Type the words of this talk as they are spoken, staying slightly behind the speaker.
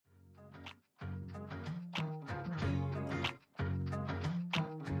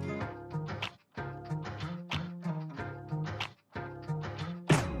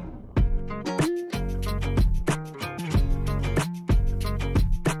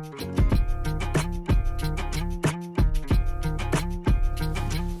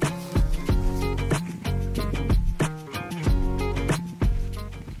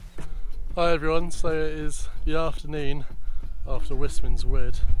Hi everyone, so it is the afternoon after Wistman's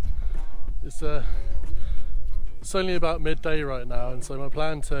Wood. It's only about midday right now, and so my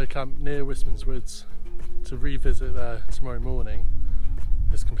plan to camp near Wistman's Woods to revisit there tomorrow morning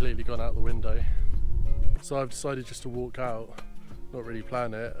has completely gone out the window. So I've decided just to walk out, not really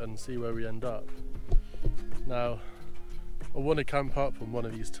plan it, and see where we end up. Now, I want to camp up on one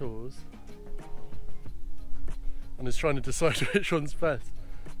of these tours and is trying to decide which one's best.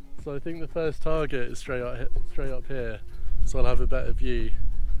 So I think the first target is straight up here, so I'll have a better view.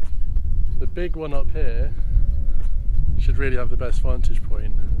 The big one up here should really have the best vantage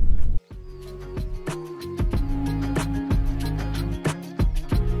point.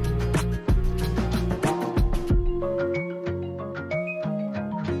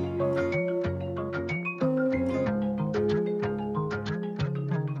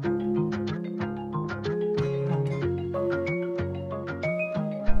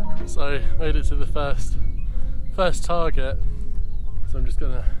 So made it to the first target, so I'm just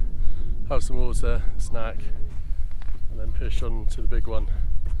gonna have some water, snack, and then push on to the big one.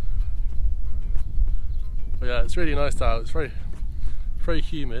 But yeah, it's really nice out. It's very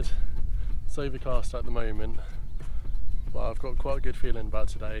humid. It's overcast at the moment, but I've got quite a good feeling about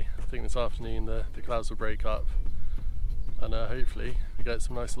today. I think this afternoon the clouds will break up, and hopefully we get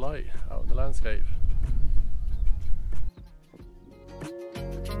some nice light out in the landscape.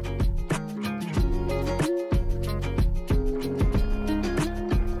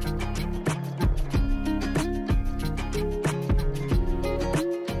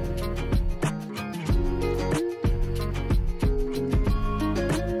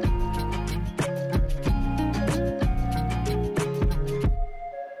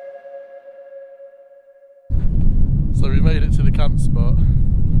 So we made it to the camp spot.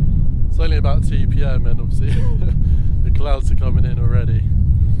 It's only about 2 PM and obviously the clouds are coming in already.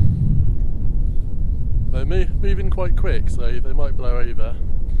 They're moving quite quick, so they might blow over,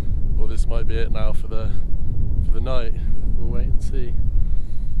 or this might be it now for the night. We'll wait and see.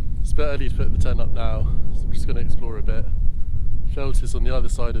 It's a bit early to put the tent up now, so I'm just going to explore a bit. Shelter's on the other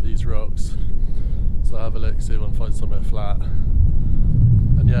side of these rocks, so I'll have a look, see if I can find somewhere flat.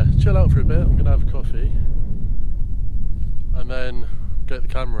 And yeah, chill out for a bit. I'm going to have a coffee and then get the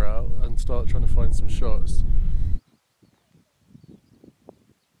camera out and start trying to find some shots.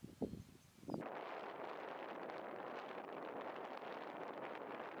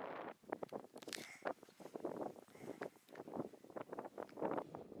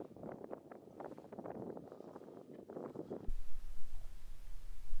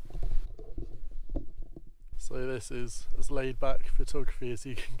 So this is as laid back photography as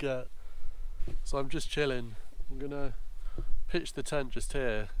you can get. So I'm just chilling. I'm gonna pitch the tent just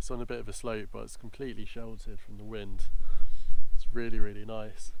here. It's on a bit of a slope, but it's completely sheltered from the wind. It's really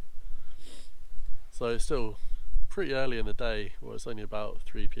nice. So it's still pretty early in the day. Well, it's only about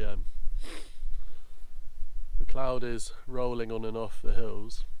 3 PM. The cloud is rolling on and off the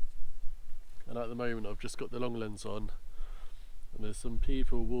hills, and at the moment I've just got the long lens on, and there's some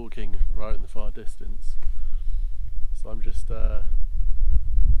people walking right in the far distance. So I'm just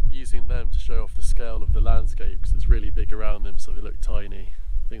using them to show off the scale of the landscape, because it's really big around them, so they look tiny.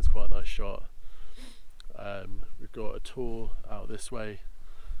 I think it's quite a nice shot. We've got a tour out this way,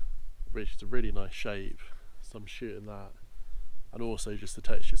 which is a really nice shape, so I'm shooting that, and also just the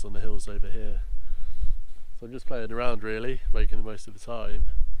textures on the hills over here. So I'm just playing around really, making the most of the time.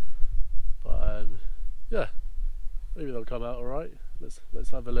 But yeah, maybe they'll come out alright.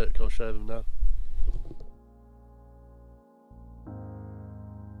 Let's have a look. I'll show them now.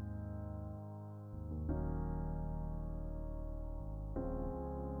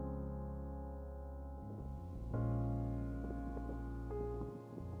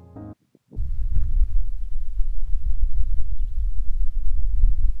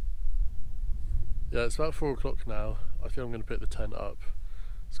 Yeah, it's about 4 o'clock now. I think I'm going to put the tent up.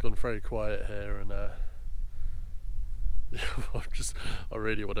 It's gone very quiet here, and I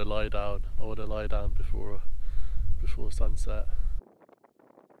really want to lie down. I want to lie down before sunset.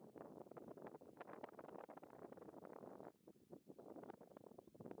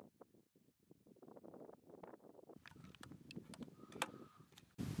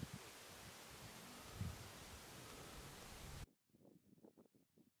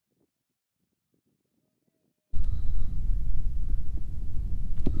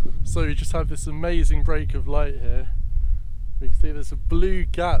 So we just have this amazing break of light here. We can see there's a blue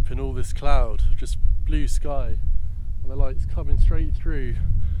gap in all this cloud, just blue sky, and the light's coming straight through,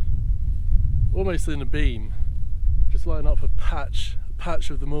 almost in a beam, just lighting up a patch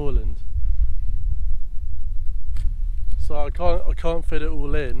of the moorland. So I can't fit it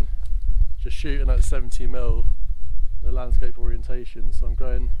all in just shooting at 70mm, the landscape orientation. So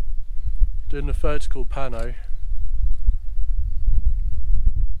I'm doing the vertical pano,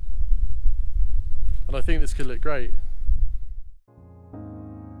 and I think this could look great.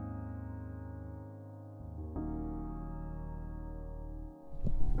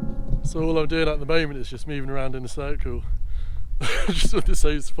 So all I'm doing at the moment is just moving around in a circle, just with the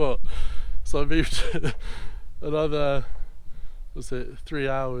same spot. So I moved another, what's it, 3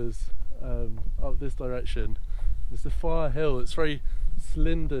 hours up this direction. It's a far hill. It's very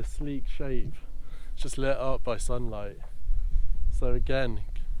slender, sleek shape. It's just lit up by sunlight. So again,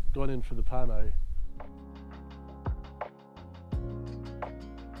 gone in for the pano.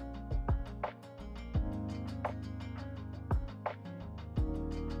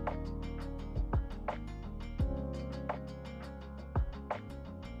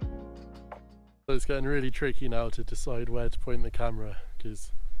 So it's getting really tricky now to decide where to point the camera,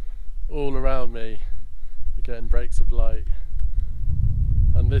 because all around me are getting breaks of light,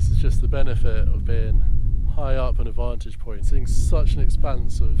 and this is just the benefit of being high up on a vantage point, seeing such an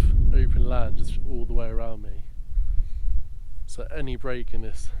expanse of open land just all the way around me. So any break in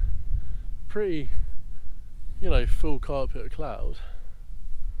this pretty, you know, full carpet of cloud,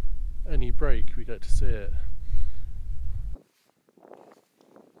 any break we get to see it.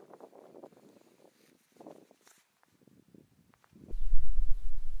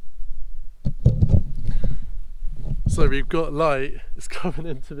 So we've got light, it's coming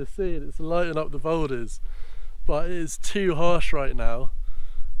into the scene, it's lighting up the boulders, but it is too harsh right now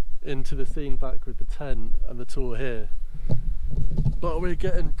into the scene back with the tent and the tour here. But we're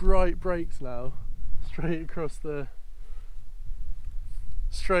getting bright breaks now, straight across the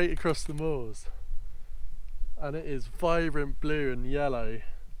moors. And it is vibrant blue and yellow,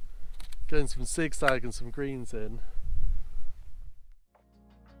 getting some zigzag and some greens in.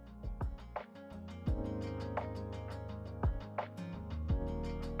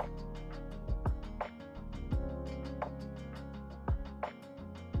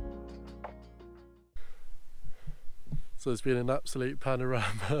 So it's been an absolute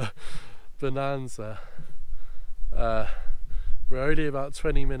panorama bonanza. We're only about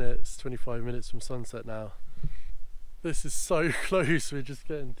 25 minutes from sunset now. This is so close, we're just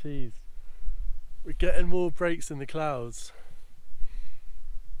getting teased. We're getting more breaks in the clouds,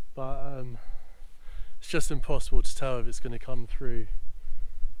 but it's just impossible to tell if it's going to come through.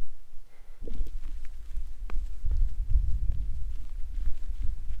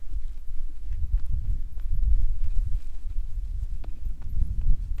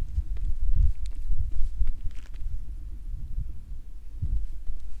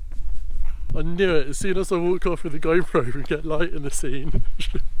 I knew it, as soon as I walk off with the GoPro we get light in the scene.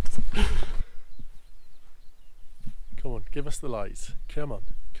 Come on, give us the light. Come on,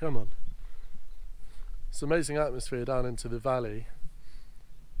 come on. It's amazing atmosphere down into the valley.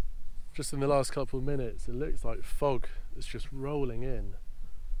 Just in the last couple of minutes it looks like fog is just rolling in.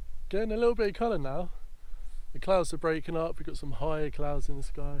 Getting a little bit of colour now. The clouds are breaking up, we've got some higher clouds in the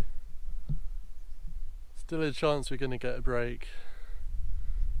sky. Still a chance we're going to get a break.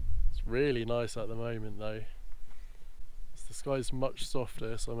 Really nice at the moment though. The sky's much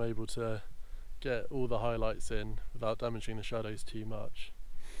softer, so I'm able to get all the highlights in without damaging the shadows too much.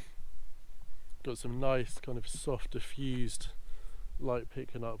 Got some nice kind of soft diffused light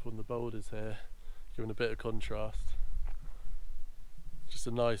picking up on the boulders here, giving a bit of contrast. Just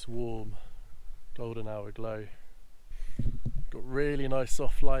a nice warm golden hour glow. Got really nice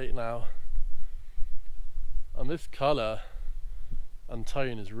soft light now, and this colour and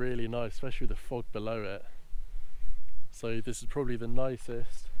tone is really nice, especially with the fog below it. So this is probably the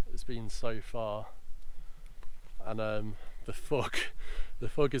nicest it's been so far. And the fog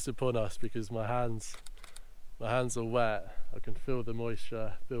is upon us because my hands are wet. I can feel the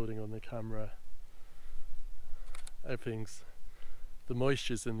moisture building on the camera. The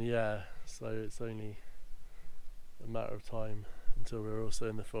moisture's in the air, so it's only a matter of time until we're also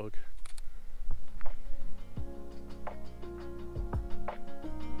in the fog.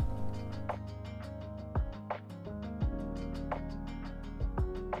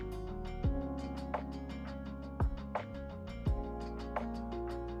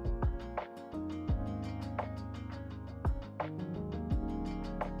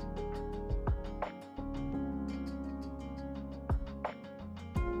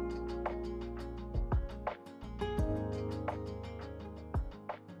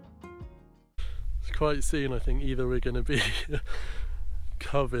 Quite soon I think either we're going to be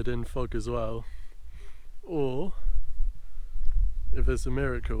covered in fog as well, or if there's a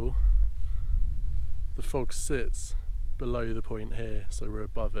miracle the fog sits below the point here, so we're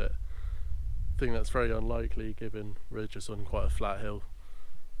above it, think that's very unlikely given we're just on quite a flat hill.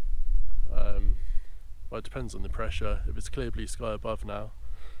 Well, it depends on the pressure. If it's clear blue sky above now,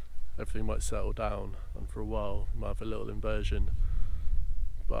 everything might settle down, and for a while we might have a little inversion,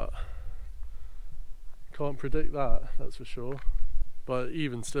 but can't predict that, that's for sure. But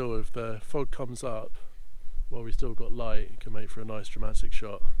even still, if the fog comes up while we still got light, it can make for a nice dramatic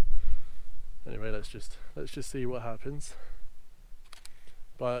shot. Anyway, let's just see what happens.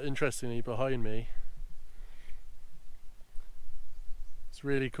 But interestingly, behind me, it's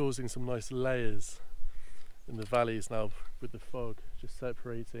really causing some nice layers in the valleys now, with the fog just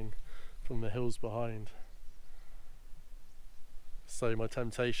separating from the hills behind. So my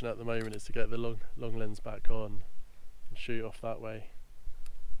temptation at the moment is to get the long lens back on and shoot off that way.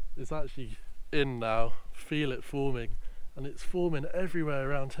 It's actually in now, feel it forming, and it's forming everywhere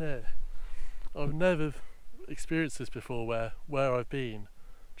around here. I've never experienced this before where I've been,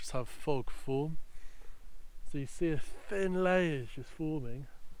 just have fog form. So you see a thin layer just forming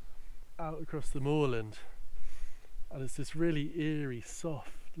out across the moorland, and it's this really eerie,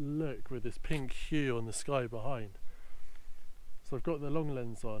 soft look with this pink hue on the sky behind. So I've got the long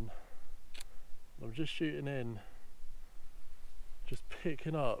lens on, I'm just shooting in, just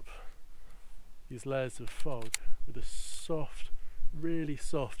picking up these layers of fog with the soft, really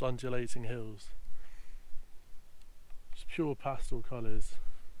soft undulating hills. Just pure pastel colours.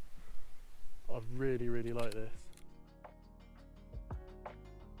 I really, really like this.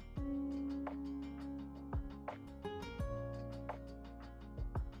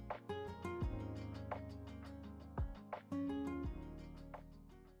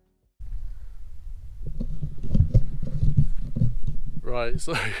 Right,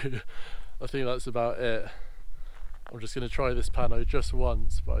 so I think that's about it. I'm just going to try this pano just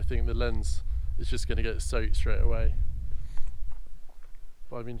once, but I think the lens is just going to get soaked straight away.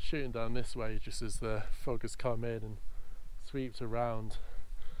 But I've been shooting down this way just as the fog has come in and sweeps around,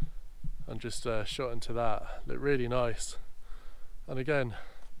 and just shot into that. Looked really nice. And again,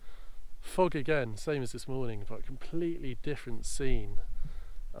 fog again, same as this morning, but completely different scene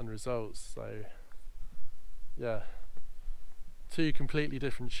and results. So yeah, two completely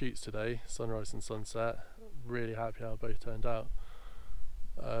different shoots today, sunrise and sunset. Really happy how both turned out.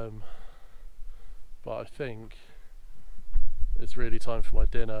 But I think it's really time for my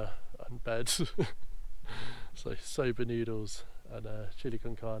dinner and bed. So soba noodles and chili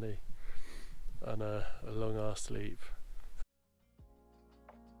con carne and a long ass sleep.